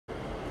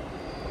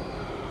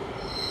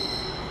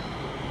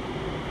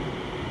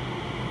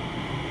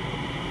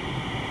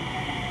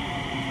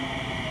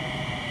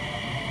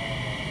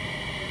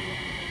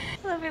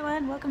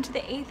everyone, welcome to the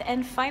 8th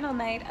and final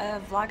night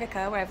of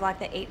Vlogukkah, where I vlog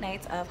the 8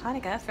 nights of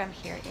Hanukkah from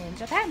here in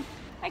Japan.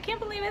 I can't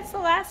believe it's the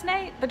last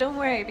night, but don't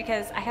worry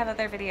because I have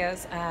other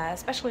videos,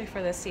 especially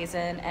for this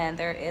season, and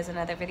there is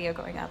another video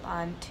going up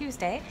on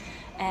Tuesday,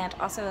 and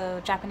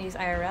also Japanese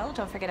IRL,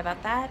 don't forget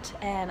about that,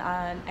 and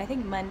on, I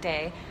think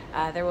Monday,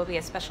 there will be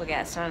a special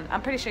guest, and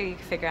I'm pretty sure you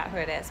can figure out who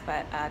it is,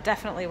 but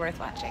definitely worth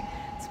watching,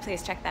 so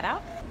please check that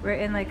out. We're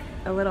in like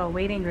a little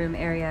waiting room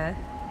area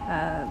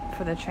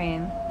for the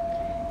train.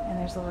 And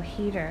there's a little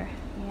heater,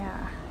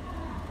 yeah.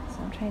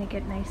 So I'm trying to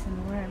get nice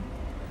and warm.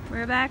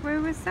 We're back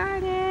where we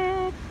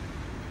started.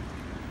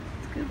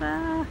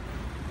 Scuba.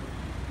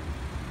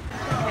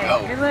 Okay,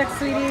 go. Good luck,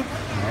 sweetie.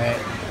 Alright.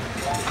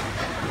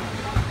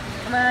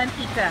 Come on,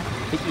 Ika. I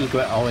think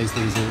Ika always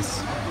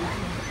loses.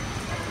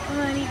 Come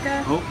on,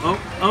 Ika. Oh.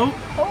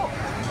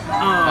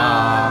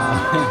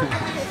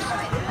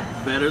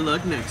 Oh. Better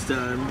luck next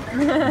time.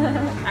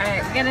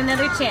 Alright, we got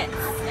another chance.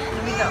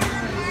 Here we go.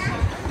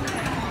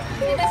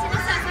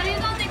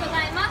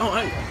 Oh,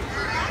 hi.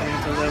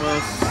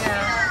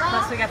 Yeah,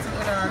 plus we got some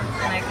udon,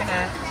 and I kind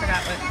of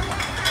forgot what.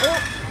 Oh!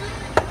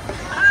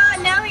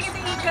 Ah, now we get the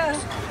Ika!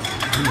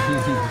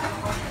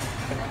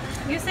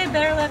 You said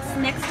better luck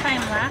next time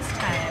last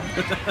time.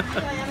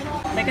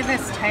 Look at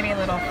this tiny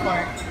little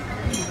fork.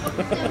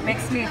 It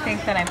makes me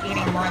think that I'm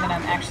eating more than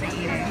I'm actually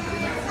eating.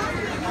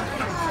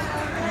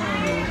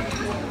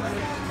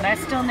 But I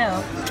still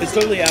know. It's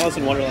totally Alice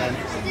in Wonderland.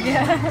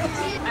 Yeah.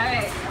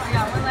 Alright, we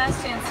got one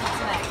last chance for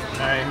tonight.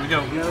 Alright, here we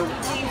go.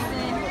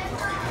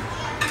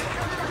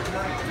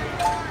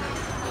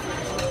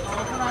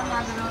 Come on,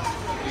 Maguro.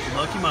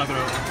 Lucky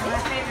Maguro. My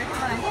favorite.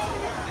 Come on.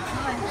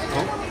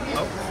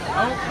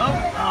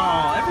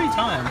 Oh, every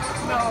time.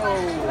 No.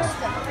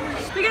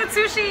 We got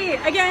sushi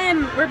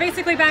again. We're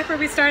basically back where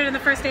we started on the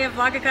first day of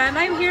Vlogukkah, and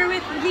I'm here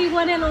with the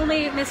one and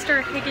only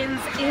Mr. Higgins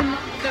in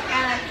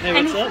Japan. Hey,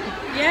 what's up?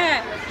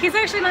 Yeah, he's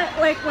actually not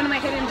like one of my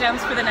hidden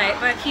gems for the night,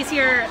 but he's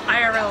here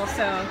IRL,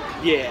 so.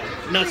 Yeah,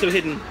 not so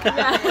hidden.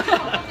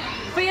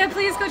 But yeah,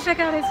 please go check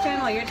out his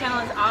channel. Your channel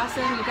is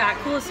awesome. You got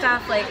cool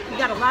stuff. Like, you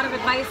got a lot of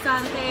advice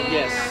on there.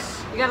 Yes.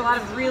 You got a lot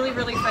of really,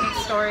 really funny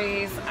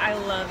stories. I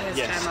love his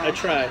channel. I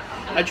try.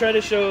 I try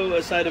to show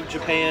a side of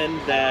Japan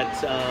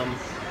that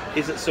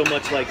isn't so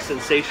much like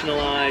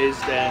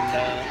sensationalized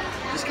and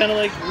just kind of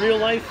like real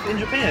life in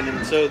Japan.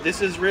 And so this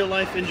is real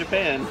life in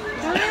Japan.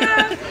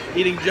 Yeah.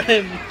 Eating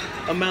giant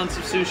amounts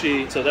of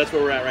sushi. So that's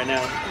where we're at right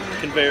now.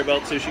 Conveyor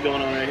belt sushi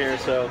going on right here.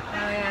 So. Oh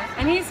yeah,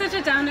 and he's such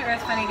a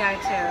down-to-earth funny guy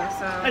too.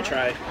 So. I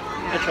try.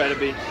 Yeah. I try to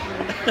be.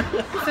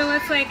 So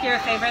what's like your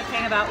favorite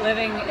thing about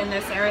living in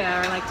this area,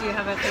 or like do you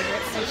have a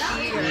favorite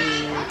sushi? Or?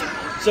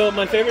 So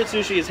my favorite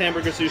sushi is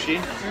hamburger sushi,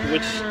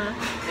 which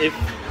if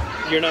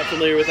you're not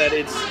familiar with that,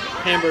 it's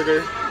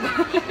hamburger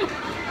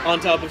on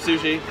top of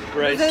sushi,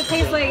 rice. Does it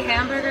taste like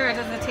hamburger, or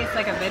does it taste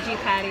like a veggie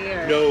patty?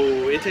 Or?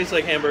 No, it tastes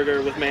like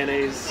hamburger with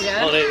mayonnaise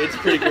on it. It's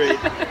pretty great.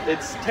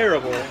 It's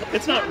terrible.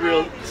 It's not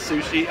real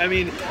sushi. I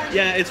mean,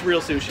 yeah, it's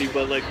real sushi,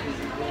 but like,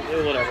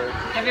 whatever.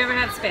 Have you ever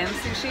had Spam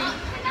sushi?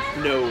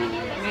 No.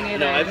 Me neither.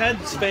 No, I've had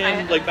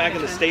Spam like back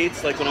in the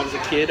States, like when I was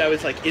a kid. I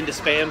was like into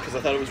Spam because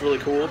I thought it was really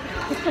cool.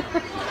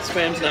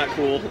 Spam's not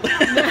cool.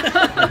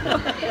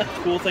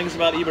 Cool things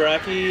about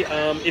Ibaraki.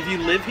 If you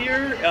live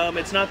here,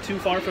 it's not too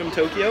far from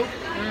Tokyo.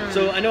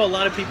 So I know a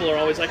lot of people are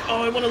always like,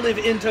 oh, I want to live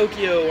in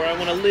Tokyo or I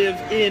want to live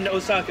in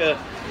Osaka.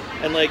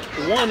 And like,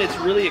 one, it's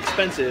really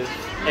expensive.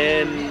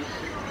 And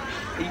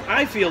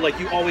I feel like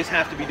you always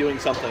have to be doing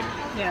something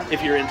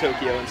if you're in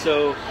Tokyo. And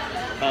so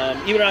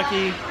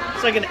Ibaraki,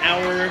 it's like an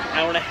hour,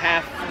 hour and a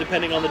half,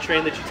 depending on the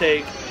train that you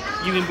take.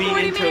 You can be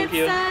in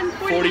Tokyo.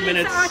 40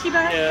 minutes.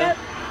 Yeah.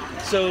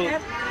 So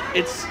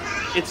it's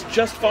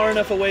just far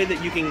enough away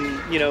that you can,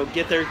 you know,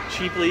 get there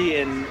cheaply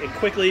and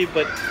quickly,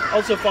 but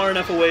also far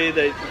enough away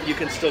that you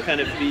can still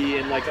kind of be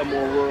in like a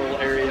more rural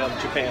area of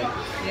Japan.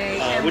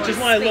 Which is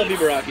why I love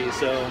Ibaraki.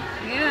 So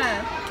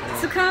yeah.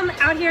 So come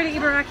out here to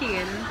Ibaraki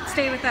and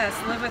stay with us,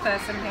 live with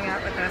us, and hang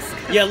out with us.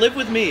 Yeah, live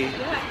with me.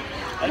 Yeah.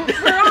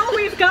 We're all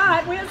we've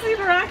got. We have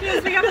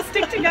Ibarakians. We gotta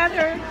stick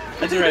together.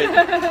 That's right.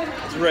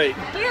 That's right.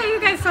 But yeah, you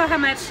guys saw how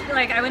much,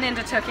 like, I went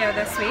into Tokyo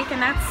this week,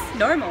 and that's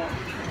normal.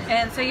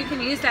 And so you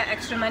can use that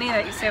extra money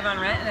that you save on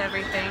rent and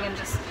everything, and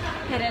just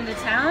head into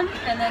town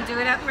and then do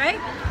it outright.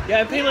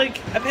 Yeah, I pay like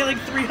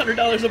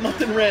 $300 a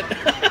month in rent.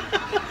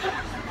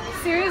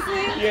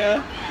 Seriously?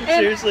 Yeah. And,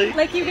 seriously.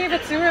 Like, you gave a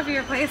tour of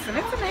your place, and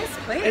it's a nice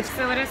place.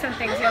 So what are some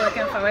things you're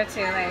looking forward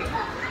to, like,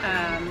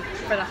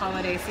 for the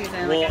holiday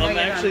season? Well, like, I'm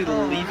actually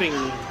leaving,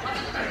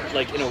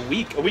 like, in a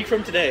week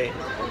from today.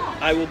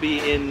 I will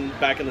be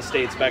back in the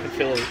States, back in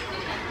Philly.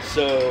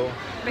 So.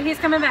 But he's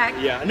coming back.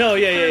 Yeah. No.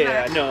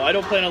 Yeah. No, I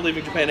don't plan on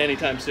leaving Japan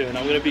anytime soon.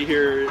 I'm gonna be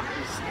here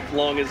as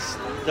long as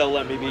they'll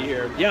let me be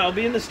here. Yeah, I'll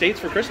be in the States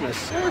for Christmas.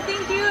 Well,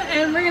 thank you,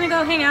 and we're gonna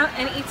go hang out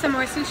and eat some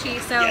more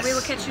sushi. So we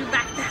will catch you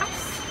back at the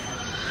house.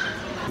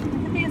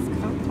 Look at these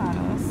Coke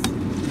bottles.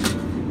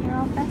 They're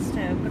all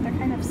festive, but they're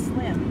kind of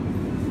slim.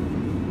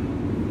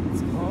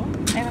 That's cool.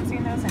 I haven't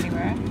seen those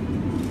anywhere. I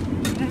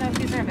don't know if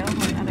these are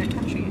available in other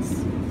countries,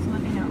 so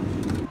let me know.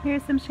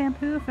 here's some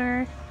shampoo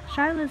for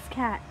Charlotte's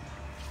cat.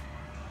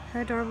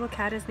 Her adorable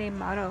cat is named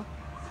Maro.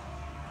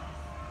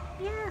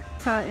 Yeah.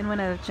 I saw in one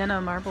of Jenna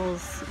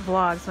Marble's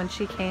vlogs when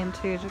she came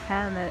to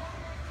Japan that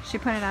she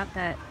pointed out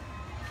that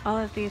all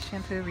of these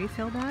shampoo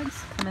refill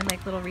bags come in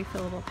like little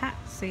refillable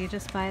packs. So you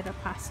just buy the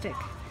plastic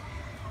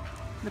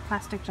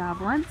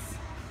job once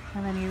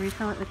and then you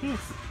refill it with these.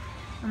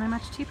 And they're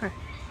much cheaper.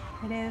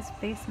 It is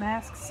face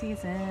mask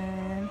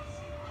season.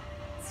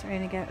 It's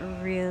starting to get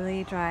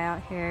really dry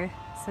out here.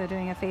 So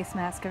doing a face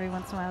mask every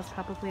once in a while is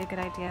probably a good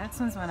idea. This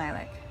one's one I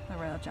like, the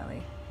royal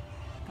jelly.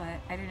 But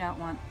I do not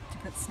want to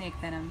put snake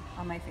venom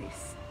on my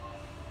face.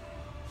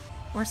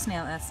 Or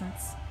snail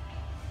essence.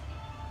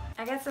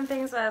 I got some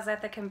things while I was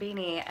at the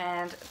Conbini,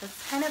 and this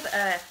is kind of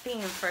a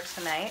theme for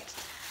tonight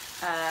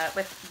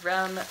with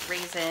rum,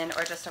 raisin,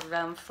 or just a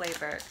rum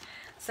flavor.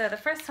 So the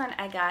first one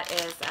I got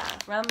is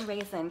rum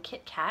raisin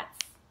Kit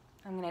Kats.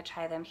 I'm going to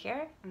try them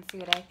here and see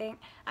what I think.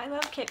 I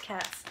love Kit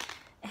Kats.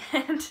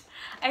 And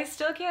I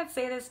still can't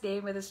say this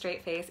name with a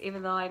straight face,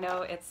 even though I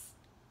know it's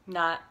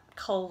not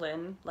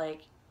colon,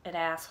 like an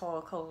asshole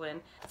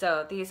colon.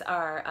 So these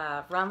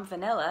are rum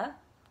vanilla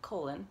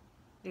colon.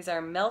 These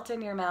are melt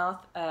in your mouth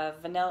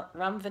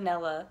rum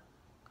vanilla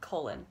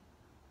colon.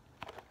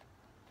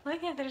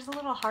 Look at, there's a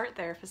little heart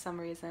there for some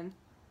reason.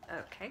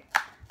 Okay,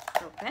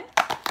 open.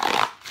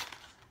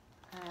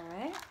 All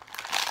right.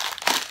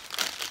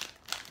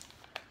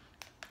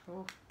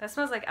 Ooh, that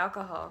smells like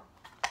alcohol.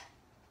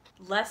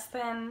 Less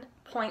than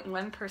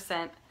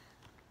 0.1%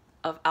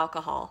 of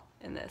alcohol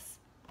in this.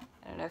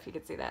 I don't know if you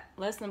could see that.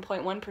 Less than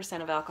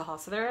 0.1% of alcohol.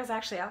 So there is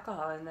actually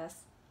alcohol in this.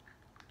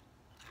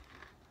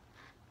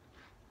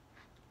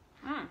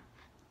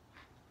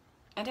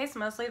 It tastes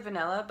mostly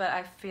vanilla, but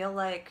I feel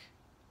like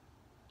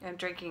I'm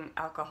drinking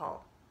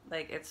alcohol.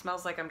 Like, it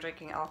smells like I'm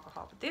drinking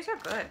alcohol. But these are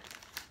good.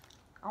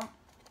 Oh,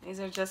 these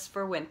are just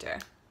for winter.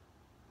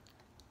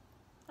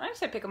 I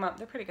say pick them up.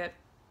 They're pretty good.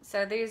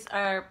 So these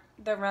are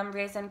the rum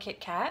raisin Kit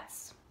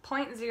Kats.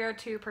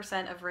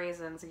 0.02% of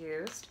raisins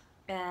used.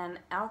 And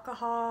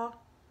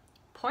alcohol,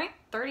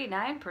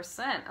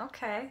 0.39%.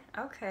 Okay,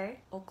 okay.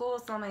 お子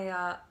様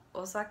や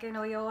お酒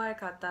の弱い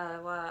方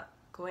は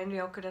ご遠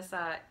慮くだ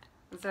さい.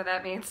 So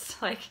that means,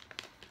 like,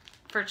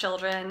 for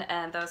children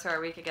and those who are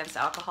weak against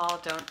alcohol,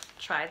 don't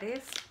try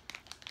these.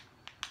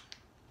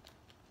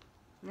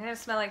 They don't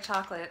smell like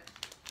chocolate.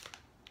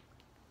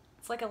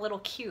 It's like a little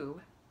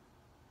cube.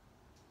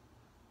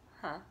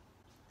 Huh.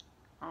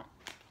 Oh.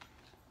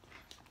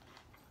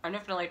 I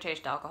definitely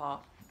taste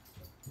alcohol.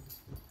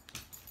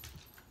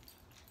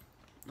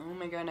 Oh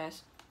my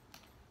goodness.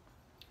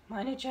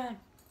 Maaike-chan.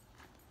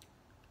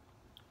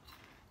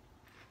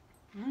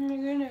 Oh my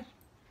goodness.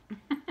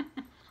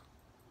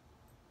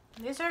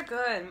 These are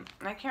good.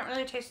 I can't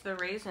really taste the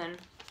raisin.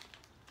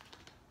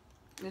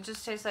 It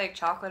just tastes like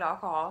chocolate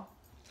alcohol.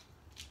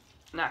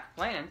 Not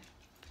complaining.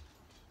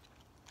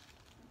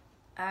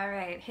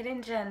 Alright,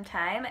 hidden gem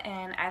time,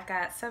 and I've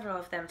got several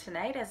of them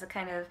tonight as a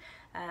kind of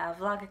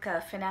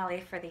Vlogukkah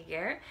finale for the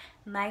year.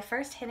 My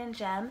first hidden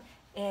gem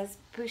is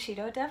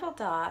Bushido Devil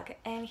Dog,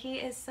 and he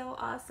is so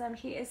awesome.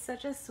 He is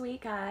such a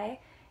sweet guy.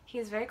 He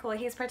is very cool.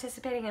 He is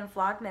participating in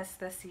Vlogmas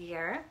this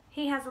year.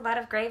 He has a lot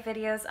of great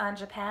videos on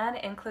Japan,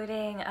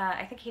 including,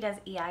 I think he does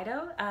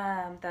Iaido,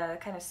 the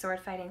kind of sword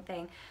fighting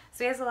thing.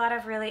 So he has a lot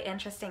of really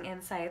interesting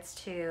insights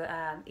to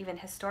even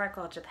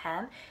historical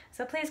Japan.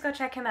 So please go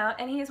check him out.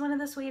 And he is one of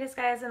the sweetest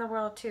guys in the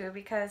world too,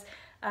 because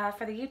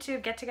for the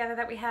YouTube get-together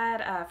that we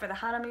had, for the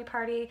Hanami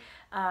party,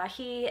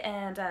 he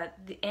and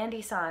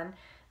Andy-san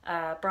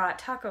brought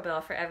Taco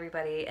Bell for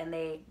everybody, and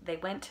they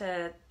went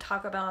to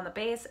Taco Bell on the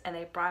base and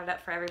they brought it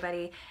up for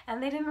everybody,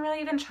 and they didn't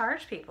really even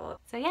charge people.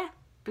 So yeah,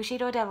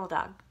 Bushido Devil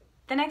Dog.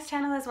 The next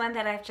channel is one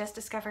that I've just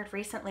discovered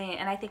recently,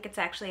 and I think it's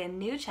actually a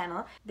new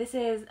channel. This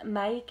is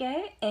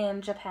Maaike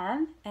in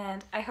Japan,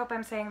 and I hope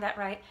I'm saying that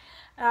right.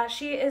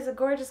 She is a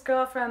gorgeous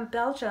girl from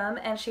Belgium,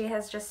 and she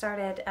has just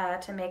started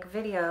to make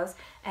videos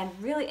and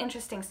really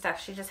interesting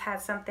stuff. She just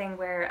had something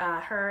where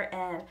her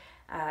and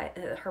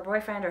her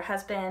boyfriend or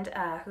husband,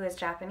 who is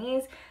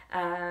Japanese,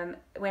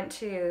 went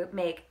to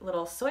make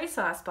little soy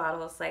sauce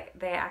bottles. Like,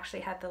 they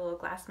actually had the little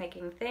glass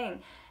making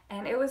thing,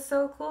 and it was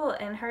so cool.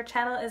 And her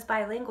channel is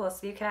bilingual,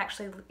 so you can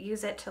actually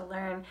use it to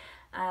learn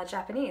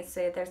Japanese.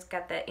 So there's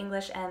got the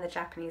English and the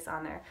Japanese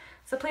on there.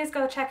 So please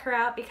go check her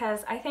out,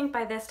 because I think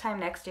by this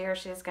time next year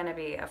she's gonna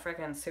be a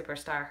friggin'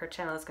 superstar. Her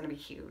channel is gonna be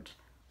huge.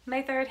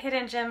 My third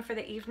hidden gem for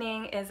the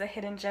evening is a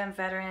hidden gem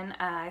veteran.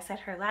 I said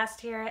her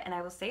last year, and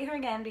I will say her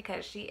again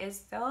because she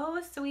is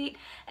so sweet,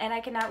 and I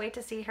cannot wait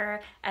to see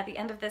her at the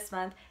end of this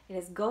month. It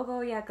is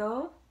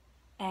Gogooyago,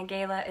 and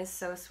Gayla is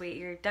so sweet.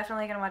 You're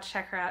definitely going to want to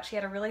check her out. She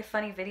had a really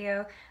funny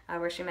video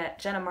where she met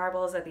Jenna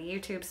Marbles at the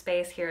YouTube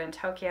space here in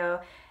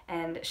Tokyo,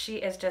 and she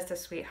is just a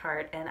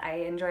sweetheart, and I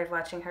enjoyed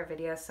watching her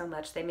videos so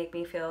much. They make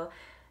me feel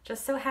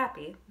just so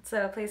happy.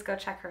 So please go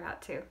check her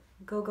out too.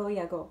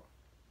 Gogooyago.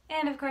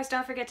 And of course,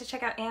 don't forget to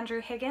check out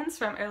Andrew Higgins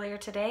from earlier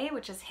today,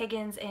 which is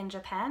Higgins in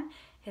Japan.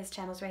 His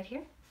channel's right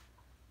here.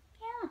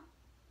 Yeah.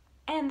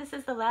 And this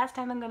is the last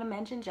time I'm going to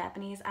mention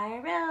Japanese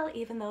IRL,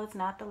 even though it's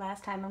not the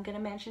last time I'm going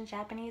to mention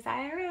Japanese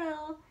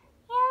IRL.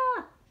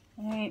 Yeah!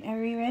 Alright, are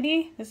we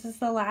ready? This is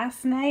the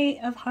last night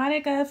of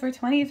Hanukkah for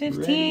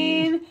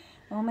 2015. Ready.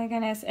 Oh my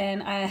goodness,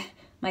 and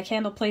my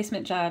candle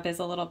placement job is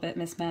a little bit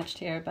mismatched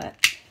here, but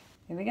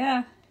here we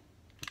go.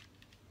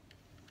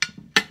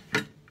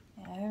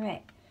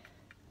 Alright.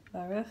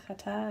 Baruch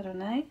atah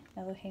Adonai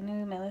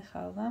Eloheinu melech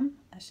haolam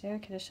asher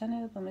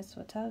kiddushanu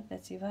b'mitzvotav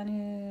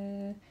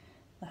v'tzivanu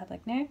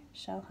l'hadlek ner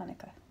shel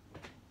Hanukkah.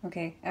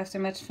 Okay, after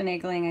much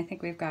finagling, I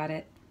think we've got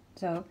it.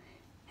 So,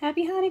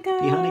 Happy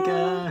Hanukkah! Happy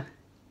Hanukkah!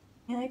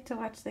 I like to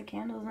watch the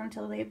candles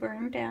until they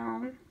burn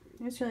down.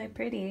 It's really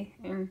pretty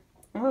and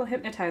a little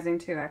hypnotizing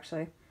too,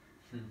 actually.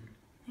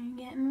 They're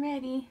getting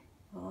ready.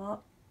 Oh,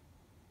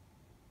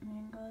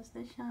 there goes the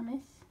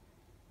shamus.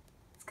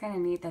 It's kind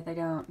of neat that they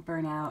don't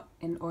burn out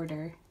in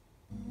order.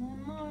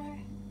 One more.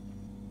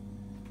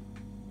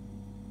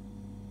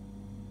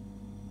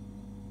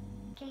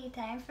 Okay,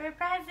 time for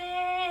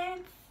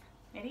presents.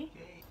 Ready?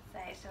 Okay.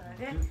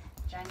 Good.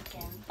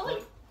 Drunken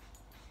boy.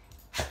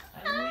 I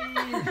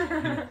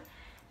win!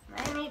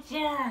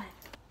 Mommy-chan.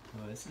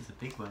 Oh, this is a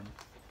big one.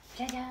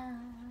 Ta-da!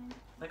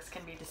 Looks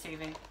can be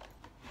deceiving.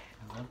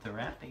 I love the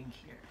wrapping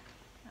here.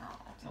 Oh,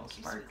 It's all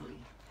sparkly.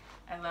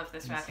 I love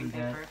this Can you wrapping see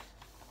that? paper.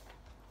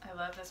 I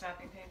love this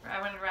wrapping paper. I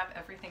want to wrap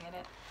everything in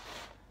it.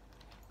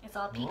 It's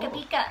all pika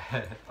Whoa. pika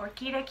or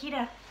kita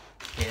kita.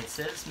 Okay, it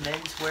says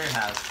Men's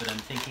Warehouse, but I'm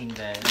thinking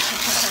that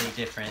it's probably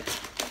different.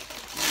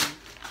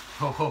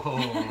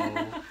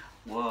 Oh,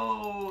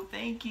 whoa,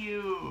 thank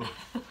you.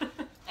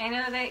 I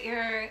know that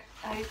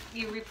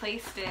you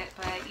replaced it,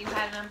 but you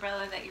had an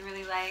umbrella that you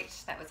really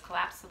liked that was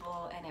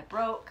collapsible and it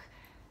broke.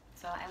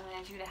 So I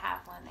wanted you to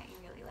have one that you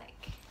really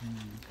like.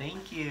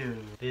 Thank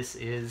you. This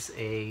is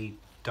a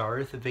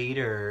Darth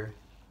Vader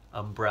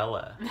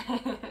umbrella.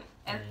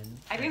 and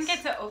I didn't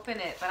get to open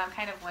it, but I'm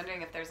kind of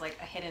wondering if there's like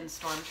a hidden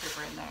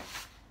stormtrooper in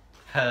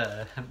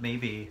there.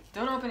 Maybe.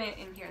 Don't open it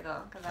in here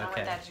though, because I don't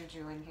Okay. want that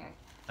juju in here.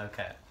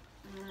 Okay.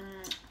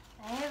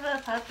 I have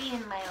a puppy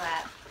in my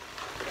lap.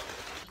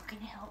 You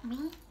gonna help me?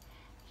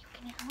 You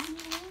gonna help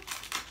me?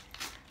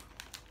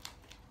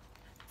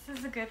 This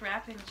is a good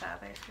wrapping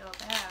job. I feel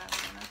bad.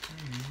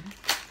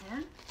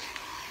 Yeah?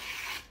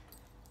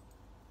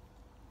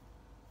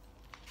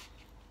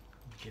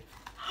 Get...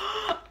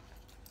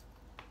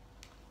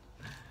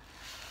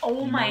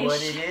 Oh you my! know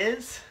what it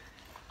is?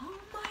 Oh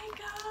my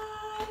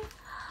god!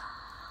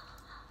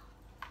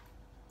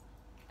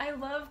 I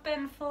love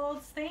Ben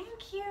Folds.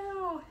 Thank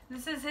you.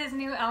 This is his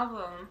new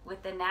album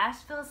with the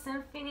Nashville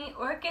Symphony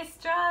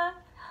Orchestra.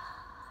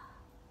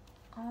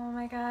 Oh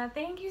my god!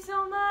 Thank you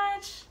so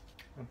much.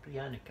 Happy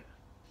Hanukkah.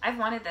 I've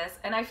wanted this,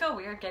 and I feel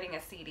weird getting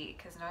a CD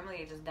because normally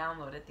you just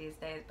download it these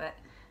days, but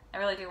I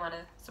really do want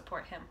to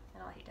support him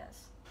and all he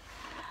does.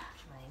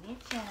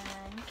 Mommy-chan,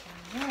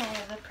 come here, I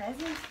have a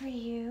present for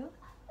you.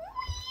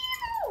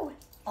 Woo!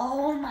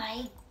 Oh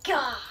my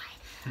god!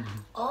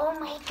 Oh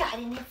my god,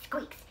 and it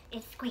squeaks.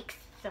 It squeaks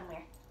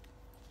somewhere.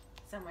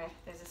 Somewhere.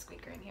 There's a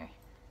squeaker in here.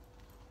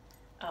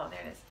 Oh,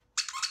 there it is.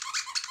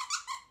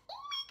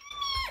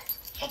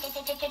 Well, is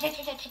there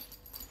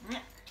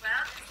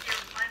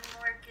one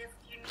more gift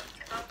you need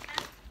to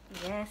open?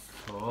 Yes.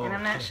 Oh. And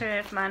I'm not sure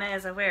if Mana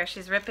is aware.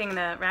 She's ripping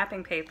the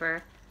wrapping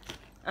paper,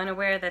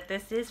 unaware that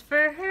this is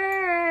for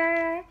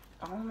her.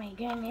 Oh my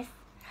goodness.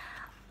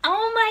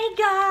 Oh my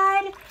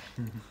god!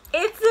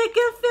 It's a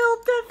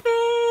gefilte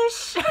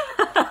fish!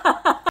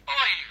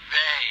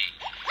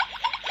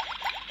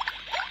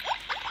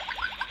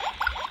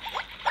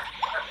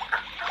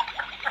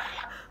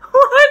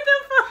 What the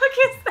fuck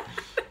is that?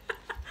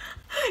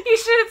 You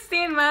should have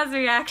seen Ma's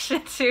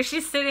reaction too.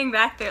 She's sitting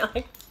back there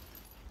like...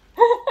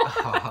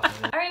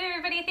 Alright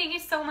everybody, thank you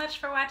so much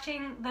for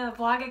watching the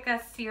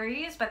Vlogukkah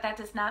series, but that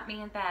does not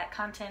mean that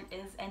content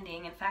is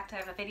ending. In fact, I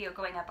have a video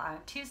going up on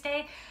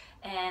Tuesday,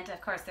 and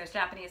of course there's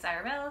Japanese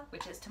IRL,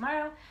 which is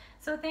tomorrow.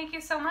 So thank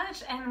you so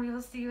much, and we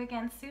will see you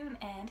again soon,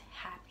 and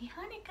Happy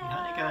Hanukkah!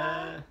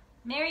 Hanukkah.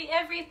 Merry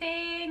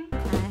everything! I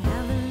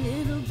have a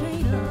little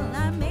dreidel,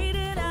 I made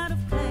it out of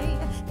clay,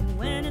 and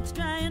when it's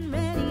dry and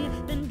ready,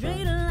 then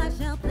dreidel I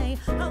shall play.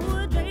 Oh,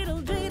 a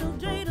dreidel, dreidel,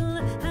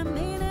 dreidel, I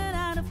made it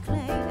out of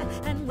clay,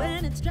 and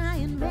when it's dry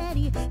and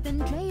ready, then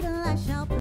dreidel I shall play.